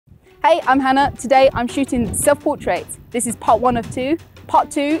Hey, I'm Hannah. Today I'm shooting self-portraits. This is part 1 of 2.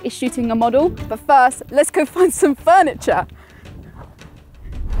 Part 2 is shooting a model, but first, let's go find some furniture.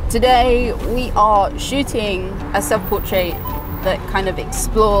 Today we are shooting a self-portrait that kind of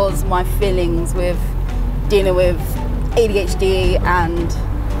explores my feelings with dealing with ADHD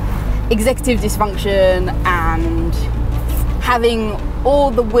and executive dysfunction and having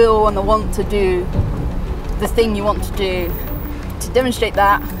all the will and the want to do the thing you want to do. To demonstrate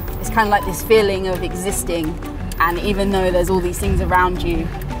that, it's kind of like this feeling of existing, and even though there's all these things around you,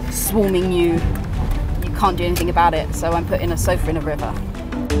 swarming you, you can't do anything about it. So I'm putting a sofa in a river.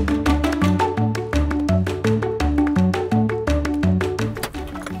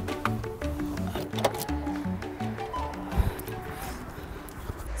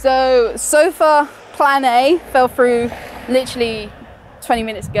 So sofa plan A fell through literally 20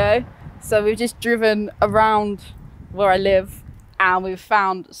 minutes ago. So we've just driven around where I live and we've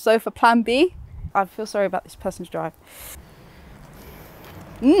found sofa plan B. I feel sorry about this person's drive.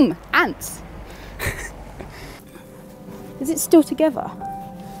 Ants. Is it still together?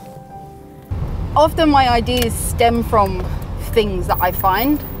 Often my ideas stem from things that I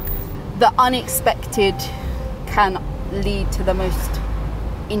find. The unexpected can lead to the most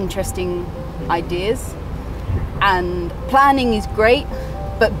interesting ideas. And planning is great,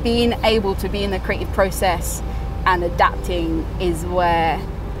 but being able to be in the creative process and adapting is where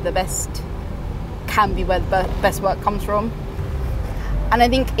the best can be, where the best work comes from. And I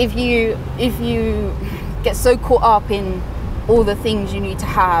think if you get so caught up in all the things you need to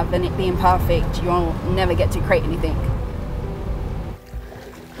have and it being perfect, you'll never get to create anything.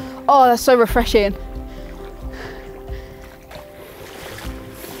 Oh, that's so refreshing.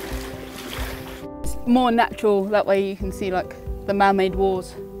 It's more natural, that way you can see like the man-made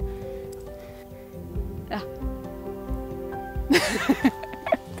walls. Yeah.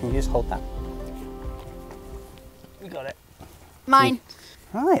 Can you just hold that? We got it. Mine.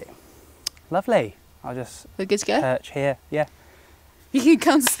 Right. Lovely. I'll just We're good to go? perch here. Yeah. You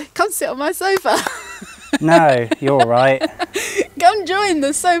can come sit on my sofa. No, you're all right. Come join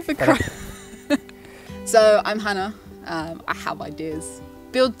the sofa crowd. So I'm Hannah. I have ideas.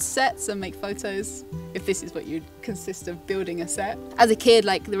 Build sets and make photos, if this is what you'd consist of building a set. As a kid,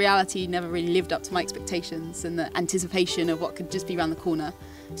 like, the reality never really lived up to my expectations and the anticipation of what could just be around the corner.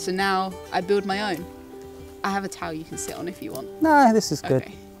 So now I build my own. I have a towel you can sit on if you want. No, this is good.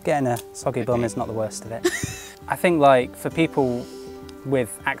 Okay. Getting a soggy bum is not the worst of it. I think, like, for people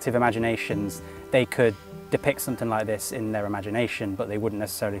with active imaginations, they could depict something like this in their imagination, but they wouldn't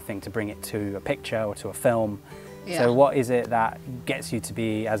necessarily think to bring it to a picture or to a film. Yeah. So what is it that gets you to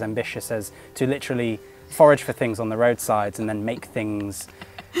be as ambitious as to literally forage for things on the roadsides and then make things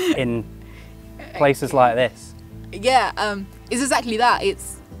in places like this? Yeah, it's exactly that.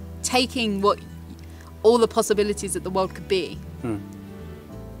 It's taking all the possibilities that the world could be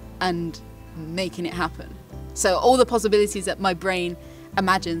and making it happen. So all the possibilities that my brain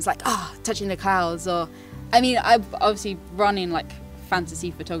imagines, like, touching the clouds, or, I mean, I obviously run in like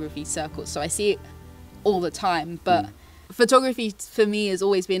fantasy photography circles, so I see it all the time, but photography for me has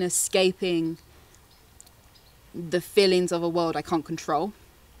always been escaping the feelings of a world I can't control.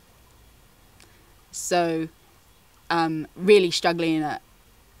 So really struggling at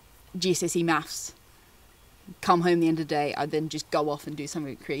GCSE maths, come home the end of the day, I then just go off and do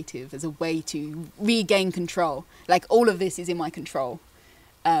something creative as a way to regain control. Like, all of this is in my control.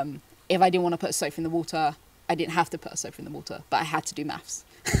 If I didn't want to put a sofa in the water, I didn't have to put a sofa in the water, but I had to do maths.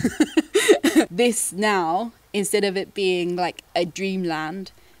 This now, instead of it being like a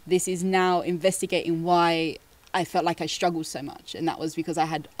dreamland, this is now investigating why I felt like I struggled so much, and that was because I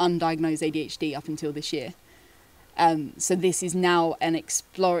had undiagnosed ADHD up until this year. So this is now an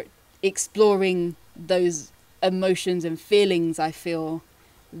exploring those emotions and feelings I feel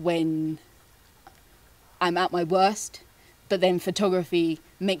when I'm at my worst, but then photography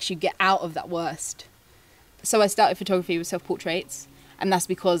makes you get out of that worst. So I started photography with self-portraits, and that's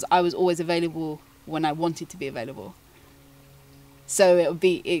because I was always available when I wanted to be available. So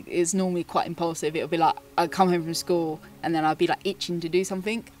it's normally quite impulsive. It would be like, I'd come home from school and then I'd be like itching to do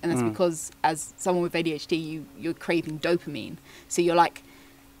something. And that's because as someone with ADHD, you're craving dopamine. So you're like,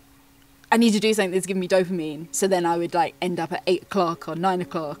 I need to do something that's giving me dopamine. So then I would like end up at 8 o'clock or 9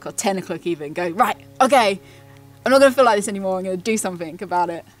 o'clock or 10 o'clock even, go, right, okay, I'm not going to feel like this anymore. I'm going to do something about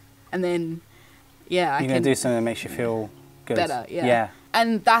it. And then, yeah, You're going to do something that makes you feel good. Better, yeah.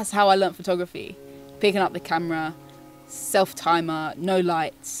 And that's how I learnt photography. Picking up the camera, self-timer, no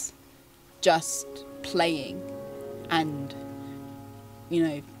lights, just playing and, you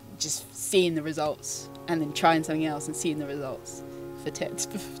know, just seeing the results and then trying something else and seeing the results. for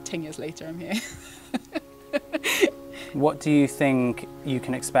 10 years later, I'm here. What do you think you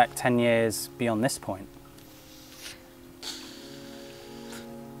can expect 10 years beyond this point?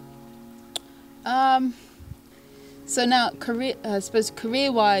 So now, I suppose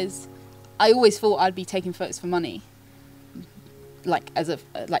career-wise, I always thought I'd be taking photos for money, like as a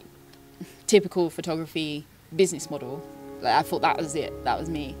typical photography business model. Like, I thought that was it, that was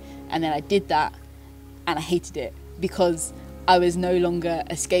me. And then I did that, and I hated it because I was no longer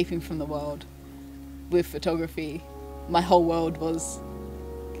escaping from the world with photography. My whole world was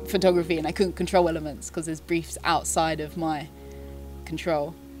photography, and I couldn't control elements because there's briefs outside of my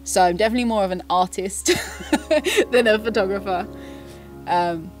control. So I'm definitely more of an artist than a photographer.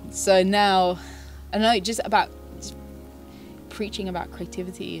 So now, I don't know, just preaching about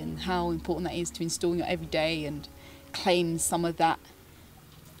creativity and how important that is to install in your everyday and claim some of that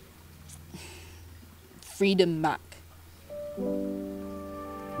freedom back.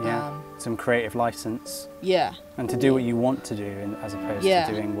 Yeah, some creative license. Yeah. And to do what you want to do, as opposed to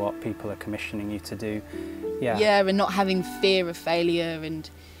doing what people are commissioning you to do. Yeah. Yeah, and not having fear of failure and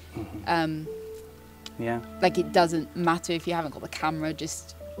like it doesn't matter if you haven't got the camera,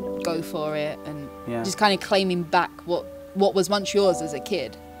 just go for it, and just kind of claiming back what was once yours as a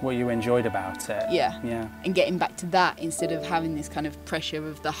kid. What you enjoyed about it. Yeah. Yeah. And getting back to that instead of having this kind of pressure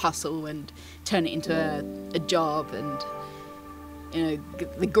of the hustle and turn it into a job and, you know,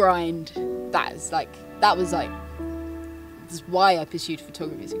 the grind. That's why I pursued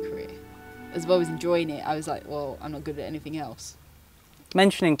photography as a career. As well as enjoying it, I was like, well, I'm not good at anything else.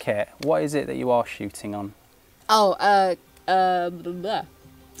 Mentioning kit, what is it that you are shooting on? Oh, Canon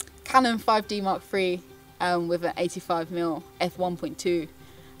 5D Mark III with an 85mm f1.2.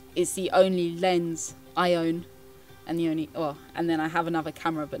 It's the only lens I own, and and then I have another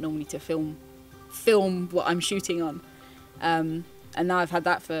camera, but normally to film what I'm shooting on. And now I've had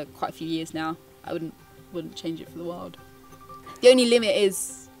that for quite a few years now. I wouldn't change it for the world. The only limit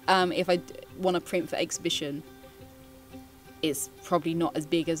is if I want to print for exhibition, it's probably not as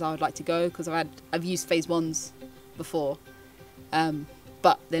big as I would like to go because I've used phase ones before,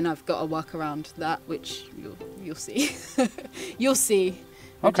 but then I've got to work around that, which you'll see. You'll see.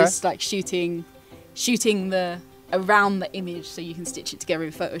 Okay. Just like shooting around the image so you can stitch it together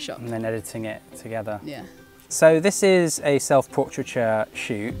in Photoshop. And then editing it together. Yeah. So this is a self-portraiture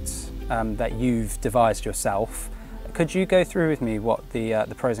shoot that you've devised yourself. Could you go through with me what the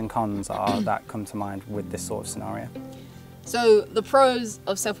pros and cons are that come to mind with this sort of scenario? So the pros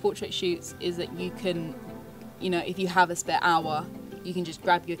of self-portrait shoots is that you can, you know, if you have a spare hour, you can just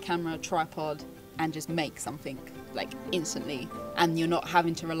grab your camera, tripod, and just make something like instantly, and you're not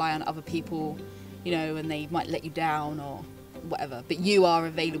having to rely on other people, you know, and they might let you down or whatever, but you are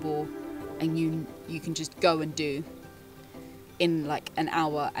available and you can just go and do in like an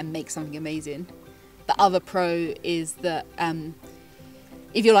hour and make something amazing. The other pro is that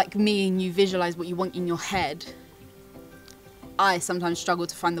if you're like me and you visualize what you want in your head, I sometimes struggle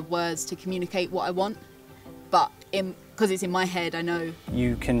to find the words to communicate what I want, but because it's in my head, I know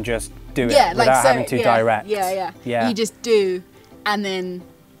you can just do it without having to direct. Yeah. You just do, and then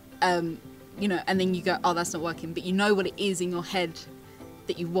you know, and then you go, oh, that's not working, but you know what it is in your head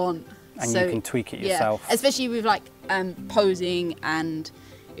that you want, and so you can tweak it yourself. Especially with like posing and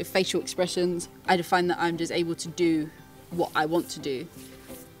facial expressions, I find that I'm just able to do what I want to do.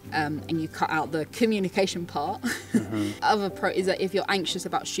 And you cut out the communication part. Other pro is that if you're anxious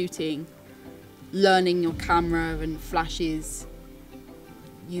about shooting, learning your camera and flashes,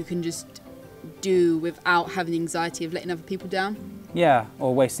 you can just do without having anxiety of letting other people down. Yeah,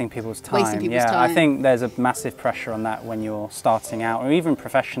 or wasting people's time. I think there's a massive pressure on that when you're starting out, or even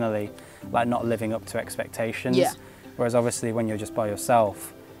professionally, like not living up to expectations. Yeah. Whereas obviously when you're just by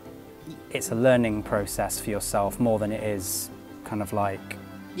yourself, it's a learning process for yourself more than it is kind of like...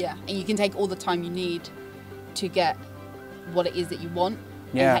 Yeah, and you can take all the time you need to get what it is that you want.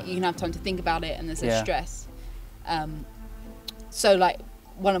 Yeah. And you can have time to think about it, and there's no stress. So like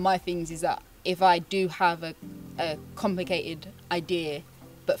one of my things is that if I do have a complicated idea,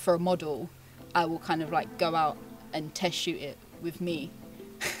 but for a model, I will kind of like go out and test shoot it with me.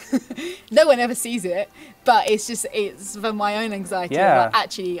 No one ever sees it, but it's for my own anxiety. Yeah. Like,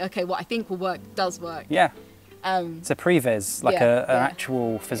 actually, okay, what I think will work does work. Yeah. It's a previs, like an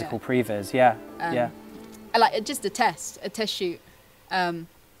actual physical previs. Yeah. I like just a test shoot. And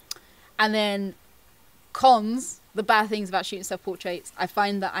then cons, the bad things about shooting self-portraits, I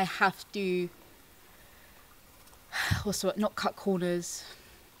find that I have to, not cut corners.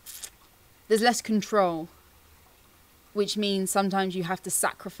 There's less control, which means sometimes you have to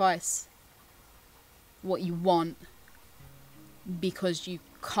sacrifice what you want because you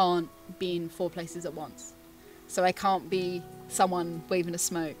can't be in 4 places at once. So I can't be someone waving a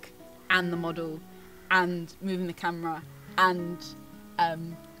smoke and the model and moving the camera and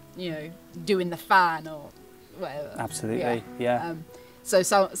you know, doing the fan or whatever. Absolutely, yeah. So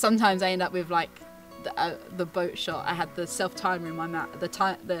sometimes I end up with like the boat shot. I had the self timer in my mouth, the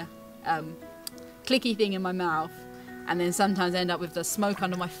clicky thing in my mouth, and then sometimes I end up with the smoke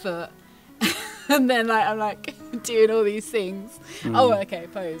under my foot, and then like I'm like doing all these things. Oh, okay,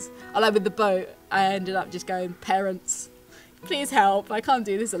 pose. I like with the boat. I ended up just going, parents, please help! I can't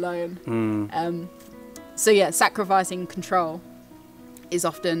do this alone. So yeah, sacrificing control is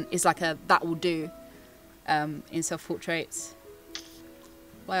often like a that will do in self-portraits.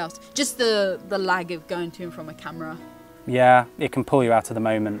 What else? Just the lag of going to and from a camera. Yeah, it can pull you out of the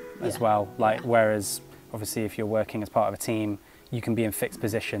moment as well. Like whereas obviously if you're working as part of a team, you can be in fixed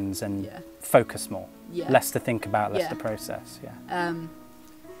positions and focus more. Less to think about, less to process.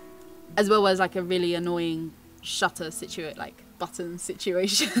 As well as like a really annoying shutter situation, like button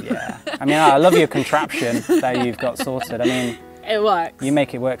situation. I mean, I love your contraption that you've got sorted. I mean, it works. You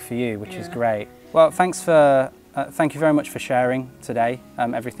make it work for you, which is great. Well, thank you very much for sharing today.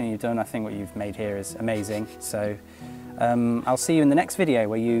 Everything you've done, I think what you've made here is amazing. So I'll see you in the next video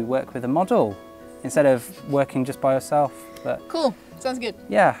where you work with a model instead of working just by yourself. But cool, sounds good.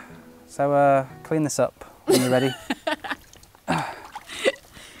 Yeah, so clean this up when you're ready.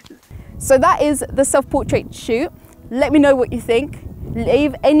 So that is the self-portrait shoot. Let me know what you think.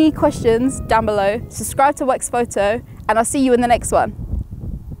 Leave any questions down below. Subscribe to Wax Photo, and I'll see you in the next one.